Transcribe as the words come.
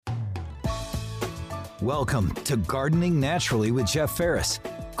Welcome to Gardening Naturally with Jeff Ferris.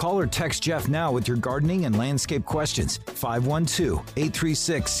 Call or text Jeff now with your gardening and landscape questions.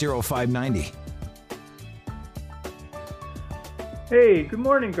 512-836-0590. Hey, good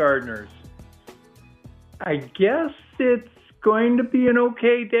morning, gardeners. I guess it's going to be an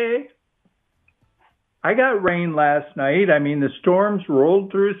okay day. I got rain last night. The storms rolled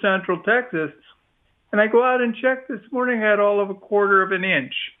through central Texas, and I go out and check this morning, I had all of a quarter of an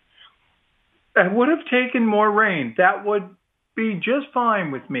inch. I would have taken more rain. That would be just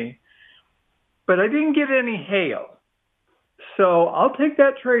fine with me. But I didn't get any hail. So I'll take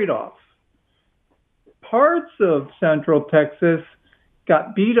that trade-off. Parts of central Texas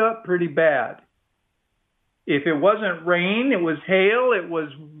got beat up pretty bad. If it wasn't rain, it was hail, it was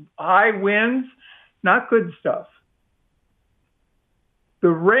high winds, not good stuff. The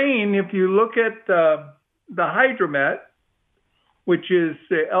rain, if you look at the hydromet, which is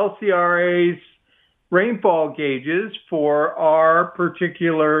the LCRA's rainfall gauges for our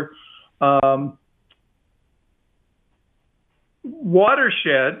particular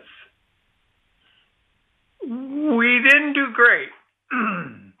watersheds, we didn't do great.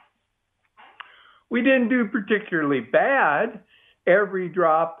 We didn't do particularly bad. Every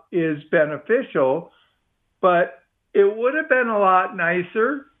drop is beneficial, but it would have been a lot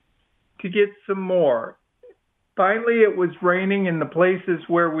nicer to get some more. Finally, it was raining in the places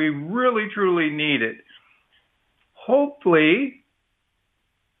where we really, truly need it. Hopefully,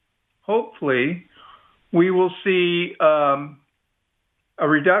 we will see a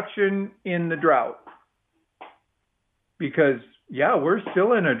reduction in the drought. Because, we're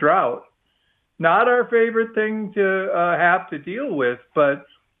still in a drought. Not our favorite thing to have to deal with, but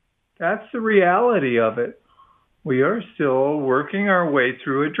that's the reality of it. We are still working our way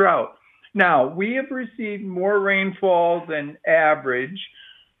through a drought. Now, we have received more rainfall than average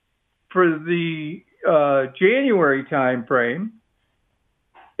for the January time frame,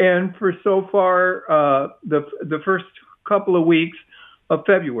 and for so far the first couple of weeks of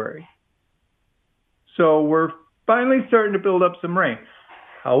February. So we're finally starting to build up some rain.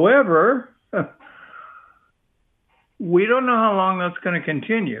 However, we don't know how long that's going to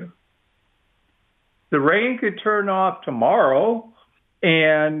continue. The rain could turn off tomorrow,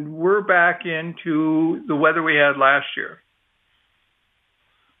 and we're back into the weather we had last year.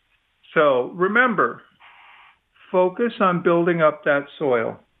 So remember, focus on building up that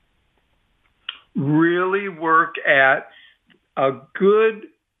soil. Really work at a good,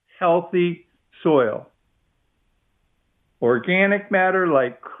 healthy soil. Organic matter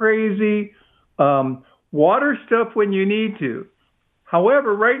like crazy. Water stuff when you need to.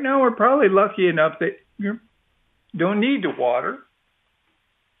 However, right now we're probably lucky enough that you don't need to water.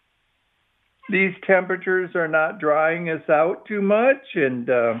 These temperatures are not drying us out too much, and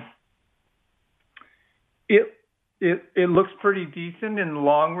it looks pretty decent in the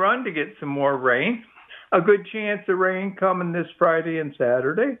long run to get some more rain. A good chance of rain coming this Friday and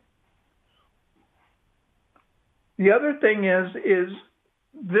Saturday. The other thing is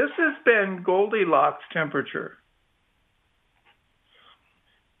this has been Goldilocks temperature.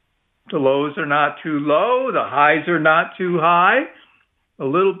 The lows are not too low, the highs are not too high. A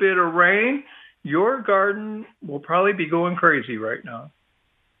little bit of rain, your garden will probably be going crazy right now.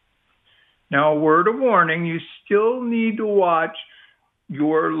 Now, a word of warning, you still need to watch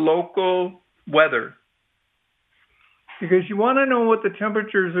your local weather, because you want to know what the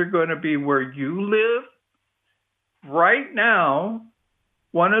temperatures are going to be where you live. Right now,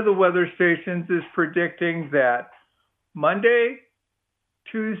 one of the weather stations is predicting that Monday,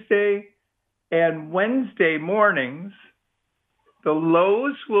 Tuesday, and Wednesday mornings, the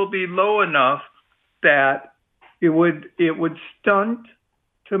lows will be low enough that it would stunt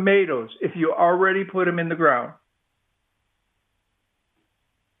tomatoes if you already put them in the ground.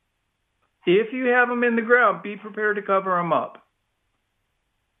 If you have them in the ground, be prepared to cover them up.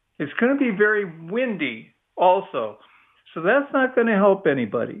 It's going to be very windy also, so that's not going to help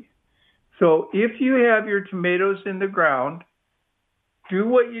anybody. So if you have your tomatoes in the ground, do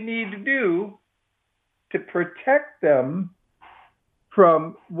what you need to do to protect them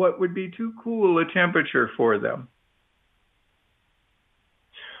from what would be too cool a temperature for them.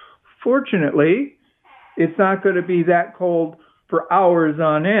 Fortunately, it's not going to be that cold for hours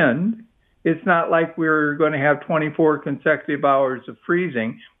on end. It's not like we're going to have 24 consecutive hours of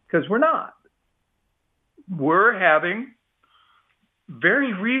freezing, because we're not. We're having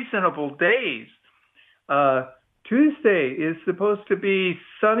very reasonable days. Tuesday is supposed to be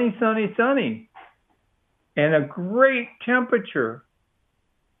sunny, sunny, sunny, and a great temperature.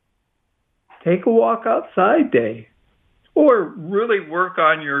 Take a walk outside day, or really work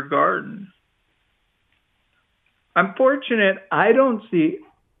on your garden. I'm fortunate I don't see,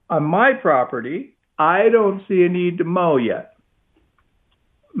 on my property, I don't see a need to mow yet.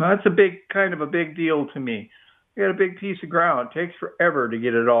 Now, that's kind of a big deal to me. I got a big piece of ground. It takes forever to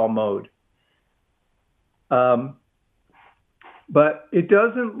get it all mowed. But it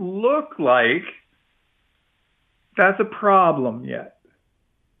doesn't look like that's a problem yet.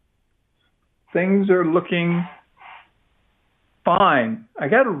 Things are looking fine. I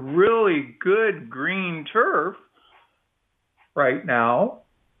got a really good green turf right now,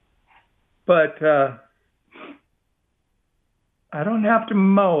 but I don't have to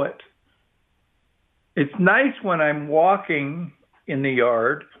mow it. It's nice when I'm walking in the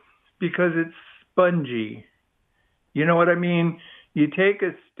yard because it's spongy. You know what I mean? You take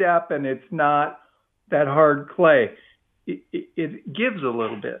a step and it's not that hard clay. It gives a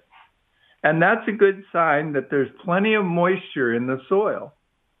little bit. And that's a good sign that there's plenty of moisture in the soil.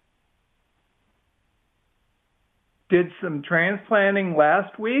 Did some transplanting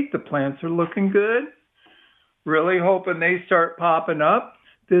last week. The plants are looking good. Really hoping they start popping up.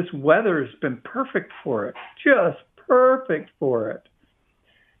 This weather has been perfect for it. Just perfect for it.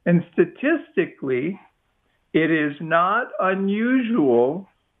 And statistically, it is not unusual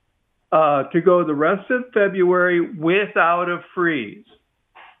to go the rest of February without a freeze.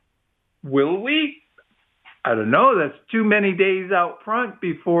 Will we? I don't know. That's too many days out front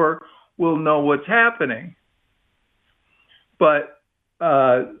before we'll know what's happening. But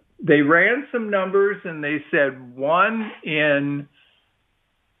they ran some numbers and they said one in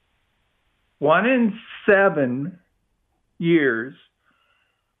 7 years,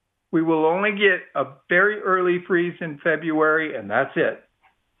 we will only get a very early freeze in February, and that's it.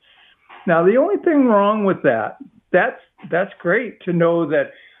 Now, the only thing wrong with that's great to know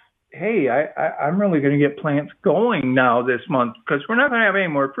that, hey, I'm really going to get plants going now this month because we're not going to have any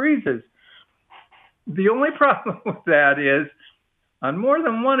more freezes. The only problem with that is on more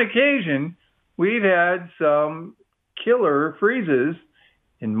than one occasion, we've had some killer freezes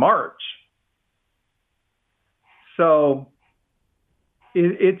in March. So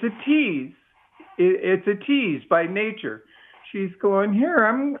it's a tease. It's a tease by nature. She's going, here,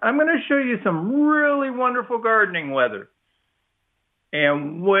 I'm going to show you some really wonderful gardening weather.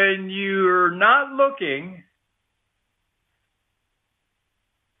 And when you're not looking,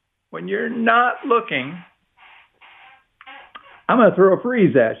 I'm going to throw a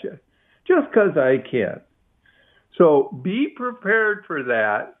freeze at you just because I can. So be prepared for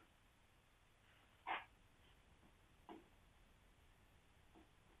that.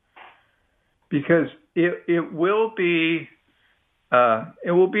 Because it will be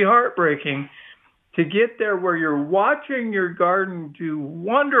heartbreaking to get there where you're watching your garden do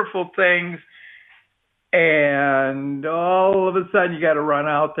wonderful things and all of a sudden you got to run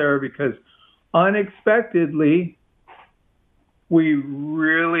out there because unexpectedly we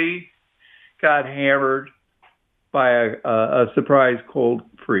really got hammered by a surprise cold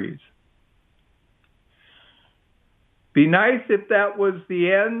freeze. Be nice if that was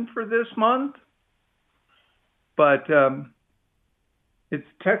the end for this month, but it's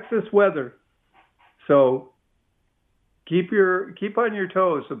Texas weather, so keep on your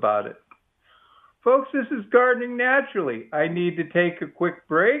toes about it. Folks, this is Gardening Naturally. I need to take a quick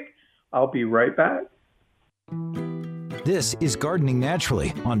break. I'll be right back. This is Gardening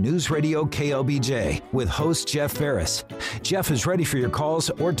Naturally on News Radio KLBJ with host Jeff Ferris. Jeff is ready for your calls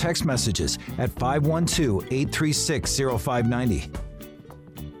or text messages at 512-836-0590.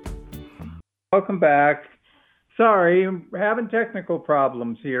 Welcome back. Sorry, I'm having technical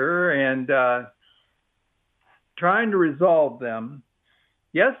problems here and trying to resolve them.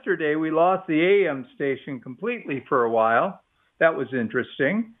 Yesterday, we lost the AM station completely for a while. That was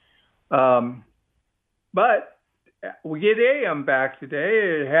interesting. But we get AM back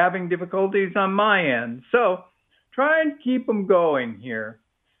today, having difficulties on my end. So try and keep them going here.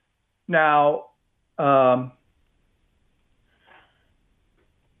 Now,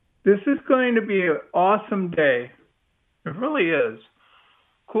 this is going to be an awesome day. It really is.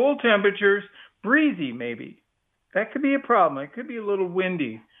 Cool temperatures, breezy maybe. That could be a problem. It could be a little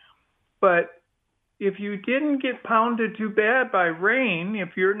windy. But if you didn't get pounded too bad by rain,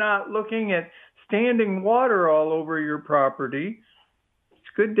 if you're not looking at standing water all over your property, it's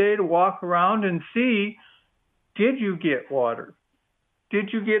a good day to walk around and see, did you get water?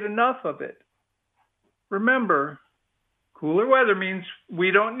 Did you get enough of it? Remember, cooler weather means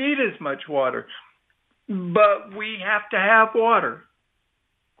we don't need as much water, but we have to have water.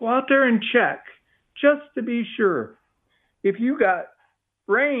 Go out there and check just to be sure. If you got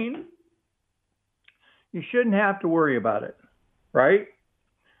rain, you shouldn't have to worry about it, right?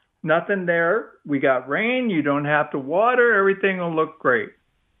 Nothing there. We got rain. You don't have to water. Everything will look great.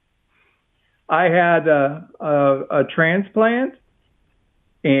 I had a transplant,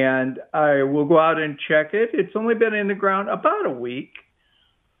 and I will go out and check it. It's only been in the ground about a week,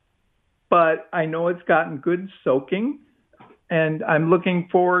 but I know it's gotten good soaking, and I'm looking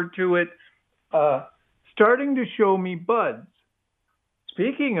forward to it starting to show me buds.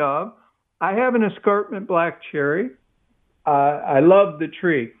 Speaking of, I have an escarpment black cherry. I love the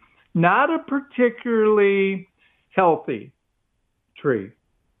tree. Not a particularly healthy tree,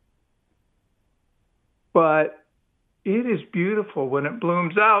 but it is beautiful when it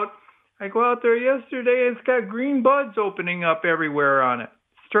blooms out. I go out there yesterday, and it's got green buds opening up everywhere on it,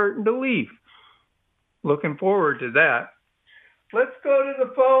 starting to leaf. Looking forward to that. Let's go to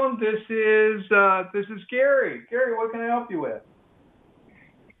the phone. This is Gary. Gary, what can I help you with?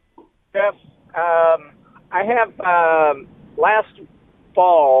 Jeff, I have last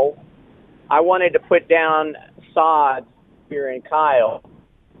fall, I wanted to put down sod here in Kyle,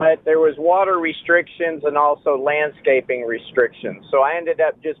 but there was water restrictions and also landscaping restrictions. So I ended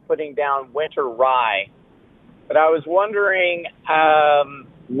up just putting down winter rye. But I was wondering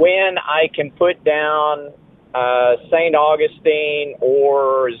when I can put down St. Augustine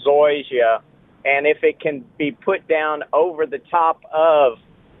or zoysia, and if it can be put down over the top of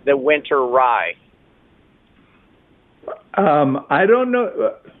the winter rye. I don't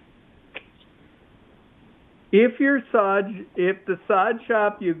know if the sod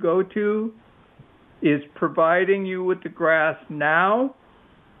shop you go to is providing you with the grass now,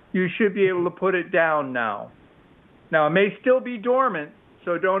 you should be able to put it down now. Now, it may still be dormant,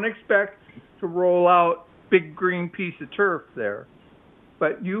 so don't expect to roll out big green piece of turf there.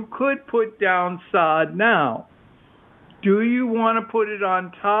 But you could put down sod now. Do you want to put it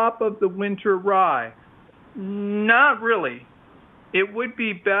on top of the winter rye? Not really. It would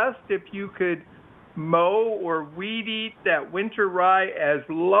be best if you could mow or weed eat that winter rye as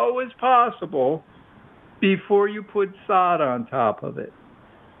low as possible before you put sod on top of it.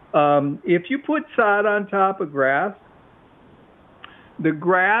 If you put sod on top of grass, the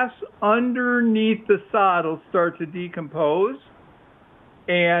grass underneath the sod will start to decompose,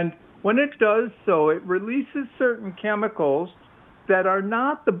 and when it does so, it releases certain chemicals that are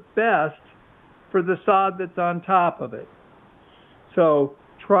not the best for the sod that's on top of it. So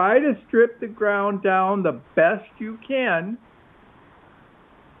try to strip the ground down the best you can,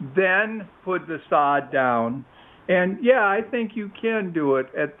 then put the sod down. And yeah, I think you can do it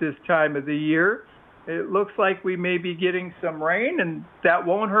at this time of the year. It looks like we may be getting some rain, and that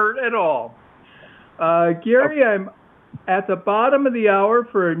won't hurt at all. Gary, I'm at the bottom of the hour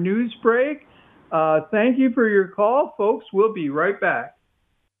for a news break. Thank you for your call, folks. We'll be right back.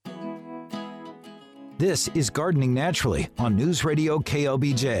 This is Gardening Naturally on News Radio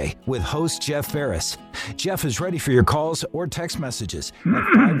KLBJ with host Jeff Ferris. Jeff is ready for your calls or text messages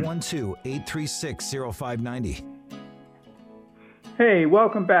at 512-836-0590. Hey,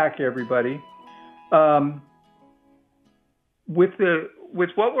 welcome back, everybody. With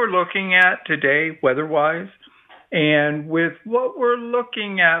what we're looking at today, weather-wise, and with what we're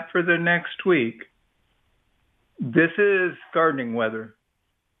looking at for the next week, this is gardening weather.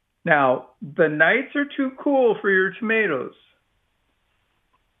 Now, the nights are too cool for your tomatoes,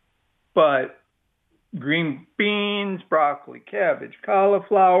 but green beans, broccoli, cabbage,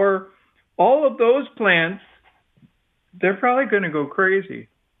 cauliflower, all of those plants, they're probably going to go crazy.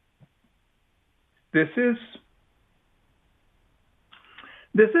 This is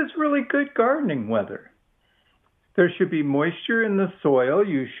really good gardening weather. There should be moisture in the soil.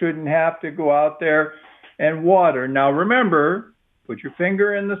 You shouldn't have to go out there and water. Now remember, put your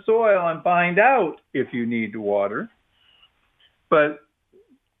finger in the soil and find out if you need to water. But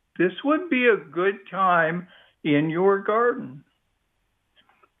this would be a good time in your garden.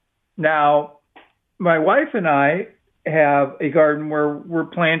 Now, my wife and I have a garden where we're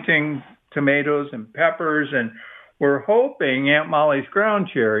planting tomatoes and peppers, and we're hoping Aunt Molly's ground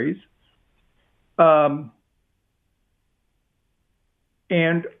cherries. And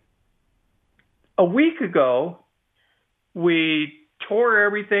a week ago, we tore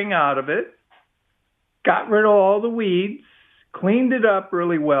everything out of it, got rid of all the weeds, cleaned it up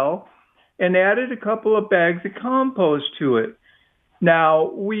really well, and added a couple of bags of compost to it.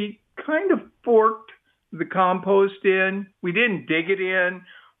 Now, we kind of forked the compost in. We didn't dig it in.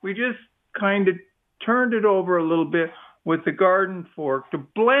 We just kind of turned it over a little bit with the garden fork to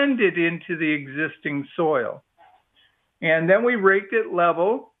blend it into the existing soil. And then we raked it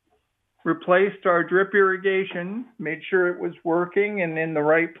level, replaced our drip irrigation, made sure it was working and in the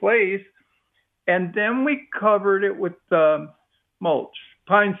right place, and then we covered it with mulch.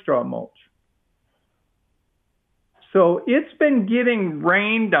 pine straw mulch. So it's been getting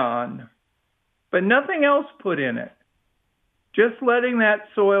rained on, but nothing else put in it. Just letting that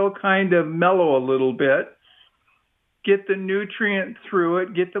soil kind of mellow a little bit, get the nutrient through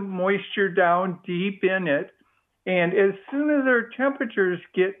it, get the moisture down deep in it. And as soon as our temperatures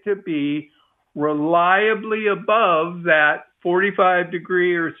get to be reliably above that 45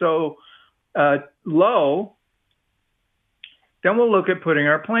 degree or so low, then we'll look at putting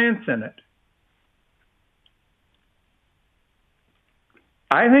our plants in it.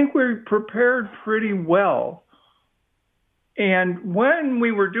 I think we're prepared pretty well. And when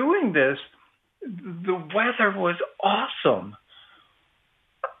we were doing this, the weather was awesome.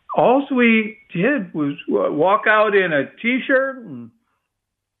 All we did was walk out in a t-shirt and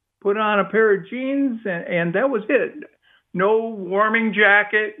put on a pair of jeans, and that was it. No warming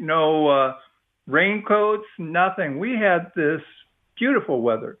jacket, no raincoats, nothing. We had this beautiful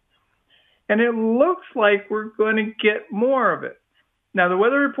weather. And it looks like we're going to get more of it. Now, the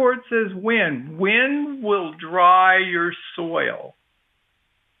weather report says wind. Wind will dry your soil.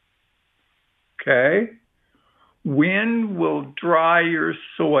 Okay? Wind will dry your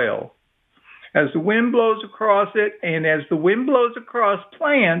soil. As the wind blows across it, and as the wind blows across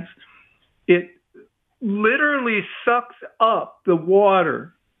plants, it literally sucks up the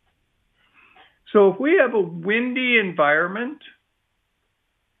water. So if we have a windy environment,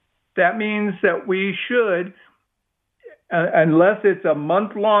 that means that we should, unless it's a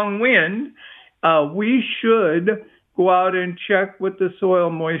month-long wind, we should go out and check what the soil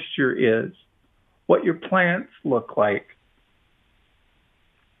moisture is, what your plants look like.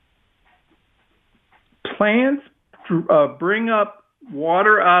 Plants bring up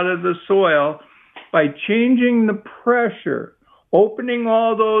water out of the soil by changing the pressure, opening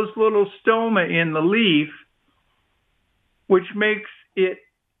all those little stoma in the leaf, which makes it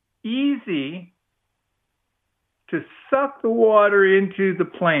easy to suck the water into the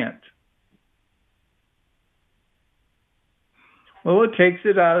plant. Well, it takes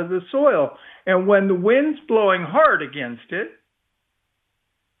it out of the soil. And when the wind's blowing hard against it,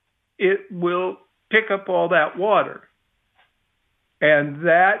 it will pick up all that water. And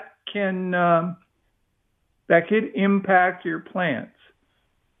that can impact your plants.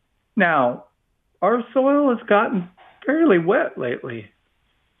 Now, our soil has gotten fairly wet lately.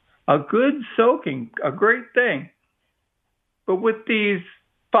 A good soaking, a great thing. But with these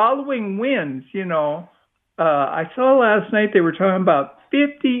following winds, I saw last night they were talking about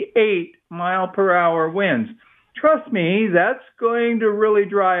 58 mile per hour winds. Trust me, that's going to really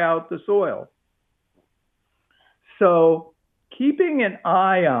dry out the soil. So keeping an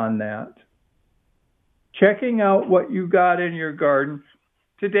eye on that, checking out what you got in your garden.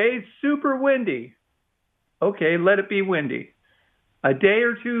 Today's super windy. Okay, let it be windy. A day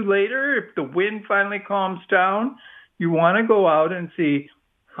or two later, if the wind finally calms down, you want to go out and see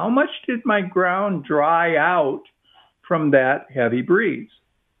how much did my ground dry out from that heavy breeze.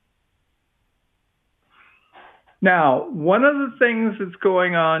 Now, one of the things that's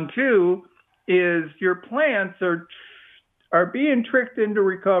going on too is your plants are being tricked into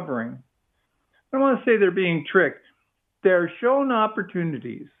recovering. I don't want to say they're being tricked. They're shown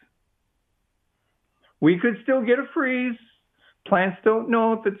opportunities. We could still get a freeze. Plants don't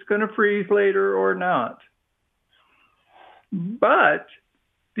know if it's going to freeze later or not. But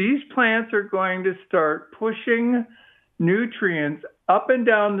these plants are going to start pushing nutrients up and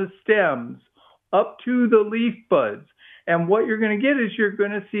down the stems, up to the leaf buds. And what you're going to get is you're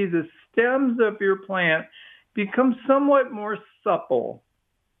going to see the stems of your plant become somewhat more supple.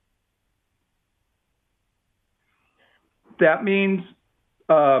 That means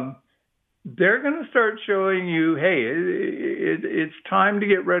they're going to start showing you, hey, it's time to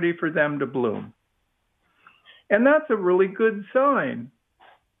get ready for them to bloom. And that's a really good sign.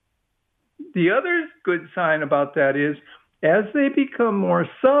 The other good sign about that is as they become more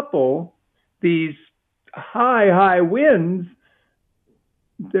supple, these high winds,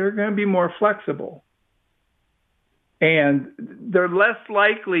 they're going to be more flexible. And they're less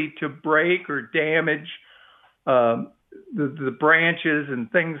likely to break or damage the branches and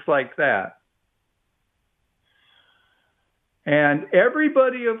things like that. And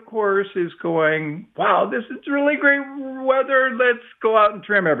everybody, of course, is going, wow, this is really great weather. Let's go out and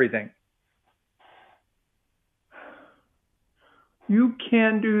trim everything. You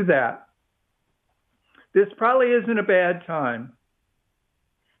can do that. This probably isn't a bad time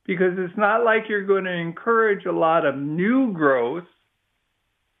because it's not like you're going to encourage a lot of new growth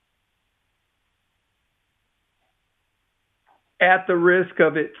at the risk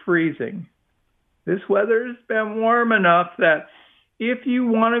of it freezing. This weather's been warm enough that if you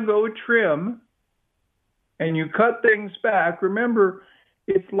want to go trim and you cut things back, remember,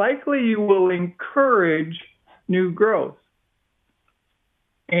 it's likely you will encourage new growth.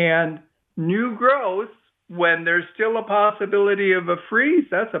 And new growth, when there's still a possibility of a freeze,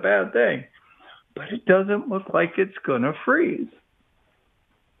 that's a bad thing. But it doesn't look like it's going to freeze.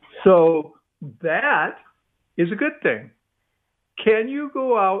 So that is a good thing. Can you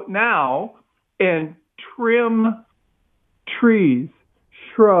go out now and trim trees,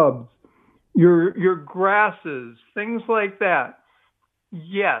 shrubs, your grasses, things like that?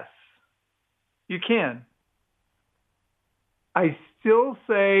 Yes, you can. I still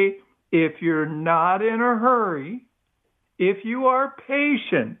say if you're not in a hurry, if you are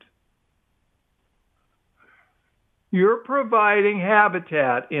patient, you're providing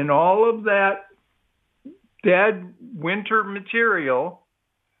habitat in all of that dead winter material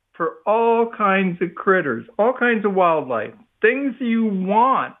for all kinds of critters, all kinds of wildlife, things you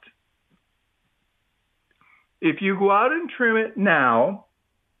want. If you go out and trim it now,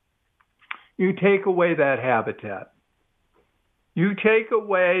 you take away that habitat. You take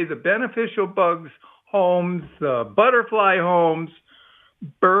away the beneficial bugs' homes, butterfly homes,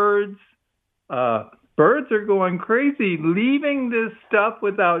 birds. Birds are going crazy. Leaving this stuff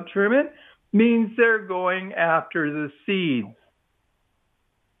without trimming means they're going after the seeds.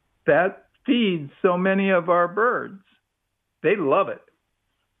 That feeds so many of our birds. They love it.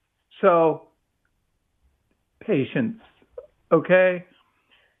 So, patience, okay?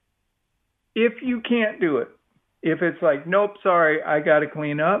 If you can't do it, if it's like, nope, sorry, I got to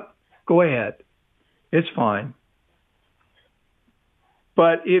clean up, go ahead. It's fine.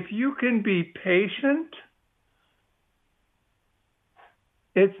 But if you can be patient,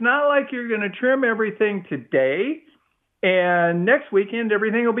 it's not like you're going to trim everything today and next weekend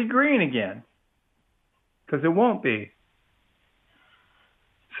everything will be green again, because it won't be.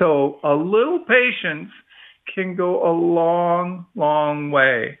 So a little patience can go a long, long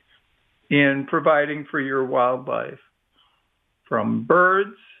way in providing for your wildlife. From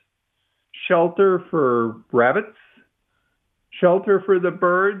birds, shelter for rabbits, shelter for the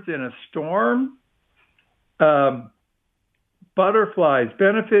birds in a storm, butterflies,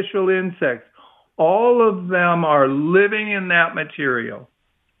 beneficial insects, all of them are living in that material.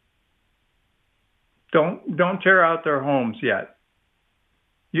 Don't tear out their homes yet.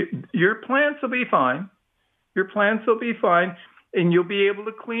 Your plants will be fine. Your plants will be fine, and you'll be able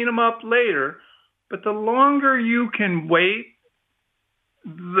to clean them up later. But the longer you can wait,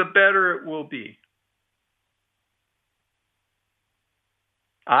 the better it will be.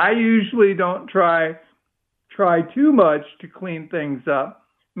 I usually don't try too much to clean things up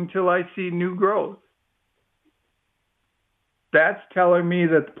until I see new growth. That's telling me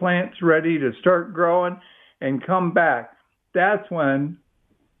that the plant's ready to start growing and come back. That's when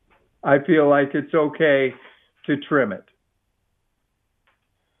I feel like it's okay to trim it.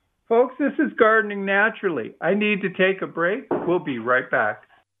 Folks, this is Gardening Naturally. I need to take a break. We'll be right back.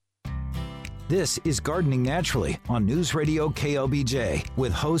 This is Gardening Naturally on News Radio KLBJ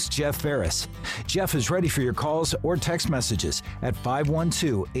with host Jeff Ferris. Jeff is ready for your calls or text messages at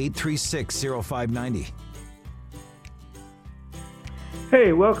 512-836-0590.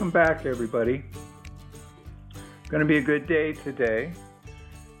 Hey, welcome back, everybody. Going to be a good day today.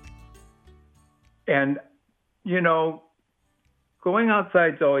 And, you know, going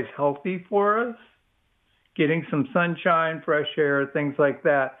outside is always healthy for us. Getting some sunshine, fresh air, things like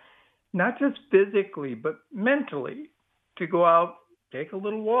that. Not just physically, but mentally, to go out, take a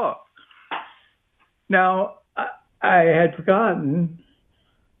little walk. Now, I had forgotten,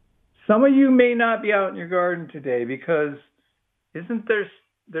 some of you may not be out in your garden today because isn't there's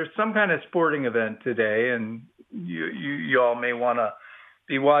some kind of sporting event today, and you all may want to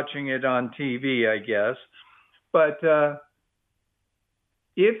be watching it on TV, I guess. But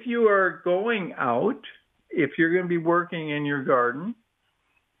if you are going out, if you're going to be working in your garden,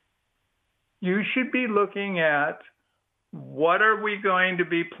 you should be looking at what are we going to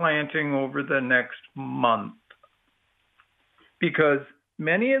be planting over the next month. Because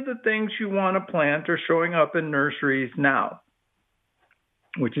many of the things you want to plant are showing up in nurseries now,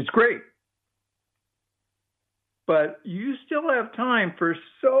 which is great. But you still have time for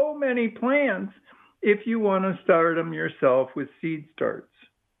so many plants if you want to start them yourself with seed starts.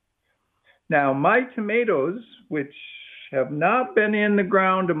 Now, my tomatoes, which have not been in the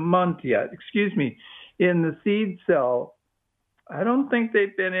ground a month yet, in the seed cell, I don't think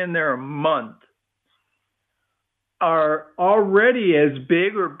they've been in there a month, are already as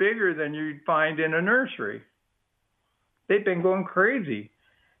big or bigger than you'd find in a nursery. They've been going crazy.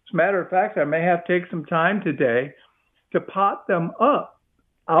 As a matter of fact, I may have to take some time today to pot them up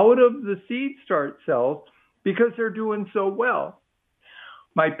out of the seed start cells because they're doing so well.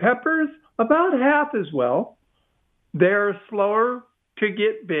 My peppers, about half as well. They're slower to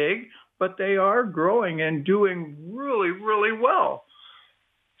get big, but they are growing and doing really, really well.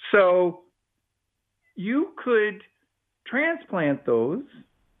 So you could transplant those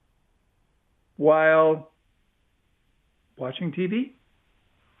while watching TV,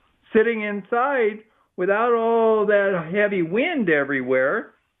 sitting inside without all that heavy wind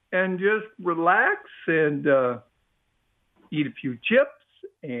everywhere, and just relax and eat a few chips,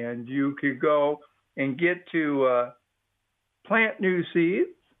 and you could go and get to plant new seeds,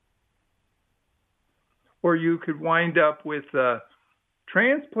 or you could wind up with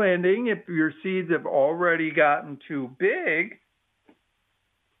transplanting if your seeds have already gotten too big.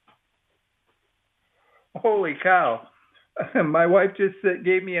 Holy cow. My wife just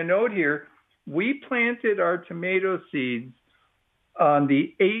gave me a note here. We planted our tomato seeds on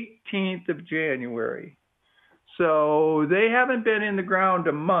the 18th of January. So they haven't been in the ground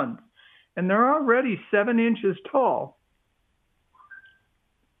a month, and they're already 7 inches tall.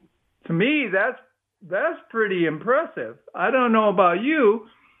 To me, that's pretty impressive. I don't know about you,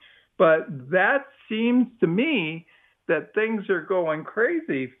 but that seems to me that things are going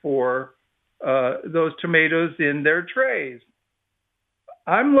crazy for those tomatoes in their trays.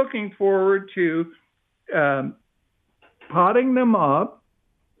 I'm looking forward to potting them up.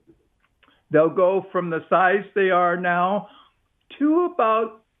 They'll go from the size they are now to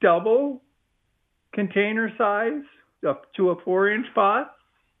about double container size, up to a 4-inch pot.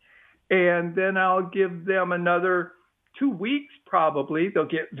 And then I'll give them another 2 weeks probably. They'll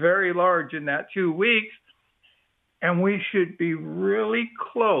get very large in that 2 weeks. And we should be really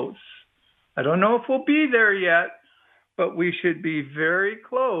close. I don't know if we'll be there yet, but we should be very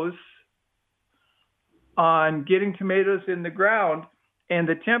close on getting tomatoes in the ground and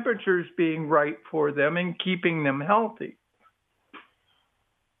the temperatures being right for them and keeping them healthy.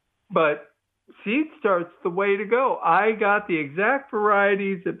 But seed start's the way to go. I got the exact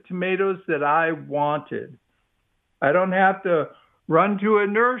varieties of tomatoes that I wanted. I don't have to run to a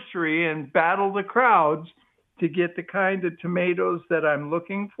nursery and battle the crowds to get the kind of tomatoes that I'm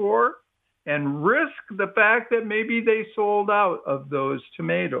looking for and risk the fact that maybe they sold out of those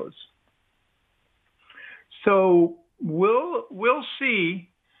tomatoes. So we'll see.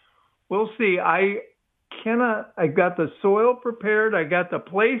 We'll see. I got the soil prepared. I got the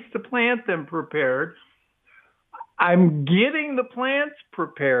place to plant them prepared. I'm getting the plants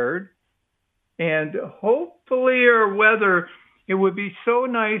prepared. And hopefully our weather, it would be so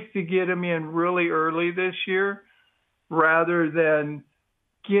nice to get them in really early this year rather than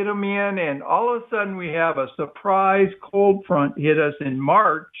get them in and all of a sudden we have a surprise cold front hit us in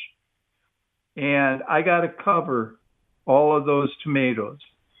March and I got to cover all of those tomatoes.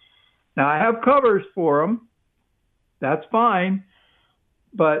 Now, I have covers for them. That's fine.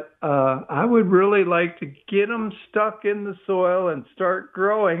 But I would really like to get them stuck in the soil and start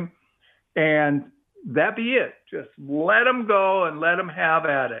growing. And that be it. Just let them go and let them have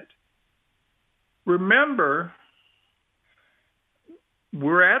at it. Remember,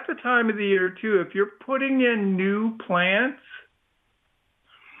 we're at the time of the year, too. If you're putting in new plants,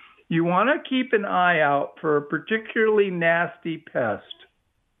 you want to keep an eye out for a particularly nasty pest.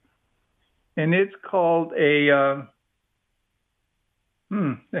 And it's called a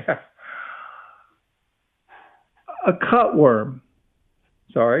cutworm.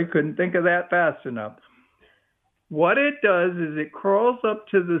 Sorry, couldn't think of that fast enough. What it does is it crawls up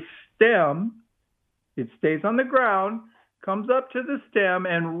to the stem. It stays on the ground, comes up to the stem,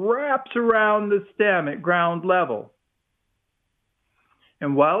 and wraps around the stem at ground level.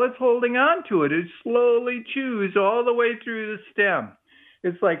 And while it's holding on to it, it slowly chews all the way through the stem.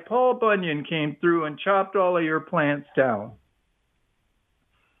 It's like Paul Bunyan came through and chopped all of your plants down.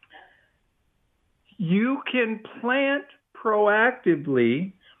 You can plant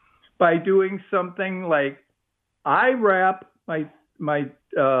proactively by doing something like I wrap my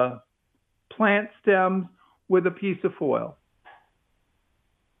plant stems with a piece of foil.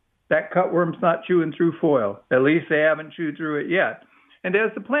 That cutworm's not chewing through foil. At least they haven't chewed through it yet. And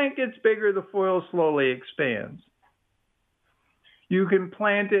as the plant gets bigger, the foil slowly expands. You can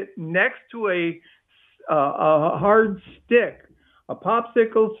plant it next to a hard stick, a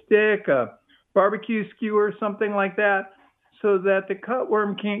popsicle stick, a barbecue skewer, something like that, so that the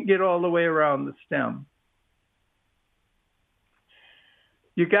cutworm can't get all the way around the stem.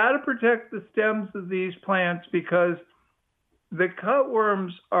 You got to protect the stems of these plants because the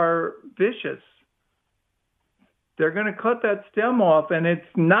cutworms are vicious. They're going to cut that stem off, and it's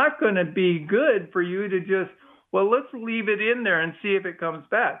not going to be good for you to just Well, let's leave it in there and see if it comes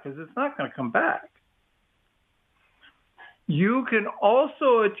back, because it's not going to come back. You can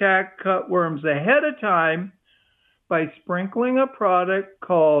also attack cutworms ahead of time by sprinkling a product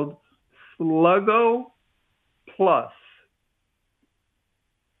called Sluggo Plus.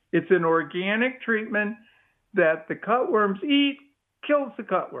 It's an organic treatment that the cutworms eat, kills the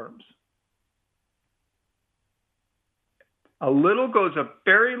cutworms. A little goes a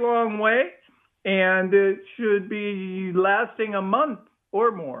very long way, and it should be lasting a month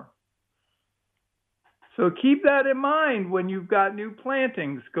or more. So keep that in mind when you've got new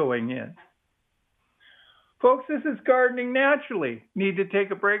plantings going in. Folks, this is Gardening Naturally. Need to take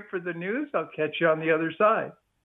a break for the news? I'll catch you on the other side.